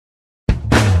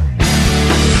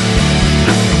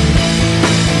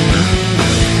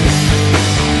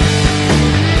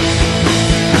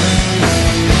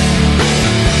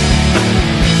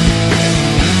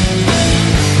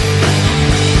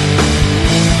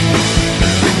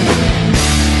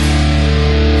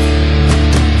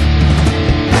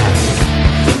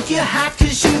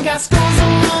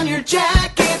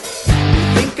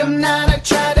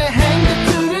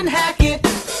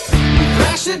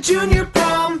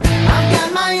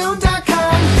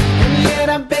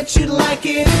I bet you'd like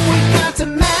it if we got to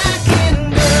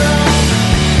mackin', girl.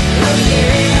 Oh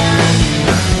yeah,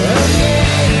 oh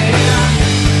yeah.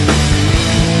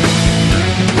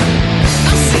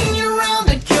 I've seen you around,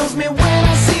 it kills me when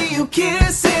I see you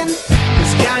kissing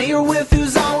this guy you're with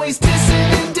who's always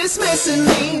dissing and dismissing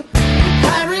me.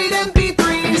 Pirate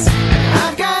MP3s,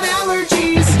 I've got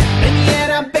allergies, and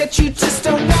yet I bet you just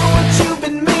don't know what you've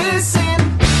been missing.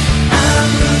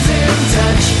 I'm losing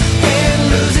touch and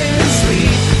losing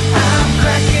sleep. I'm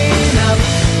cracking up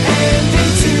and in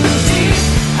too deep.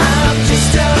 I'm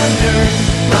just a nerd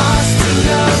lost to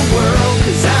the world,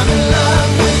 'cause I'm in love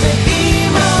with an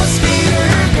emo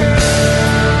skater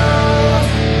girl.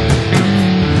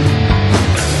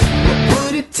 What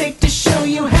would it take to show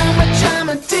you how much I'm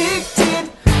addicted?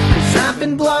 'Cause I've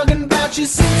been blogging about you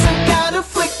since I got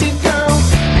afflicted, girl.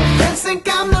 My friends think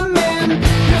I'm the man,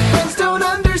 your friends don't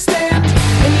understand,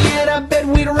 and yet I bet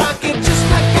we'd rock it just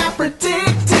like I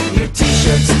predicted. Your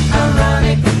t-shirt's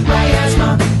ironic, my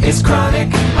asthma is chronic.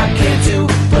 I can't do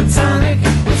platonic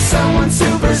with someone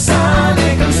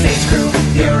supersonic. I'm stage crew,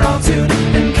 you're all tuned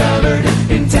and covered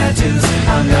in tattoos.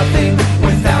 I'm nothing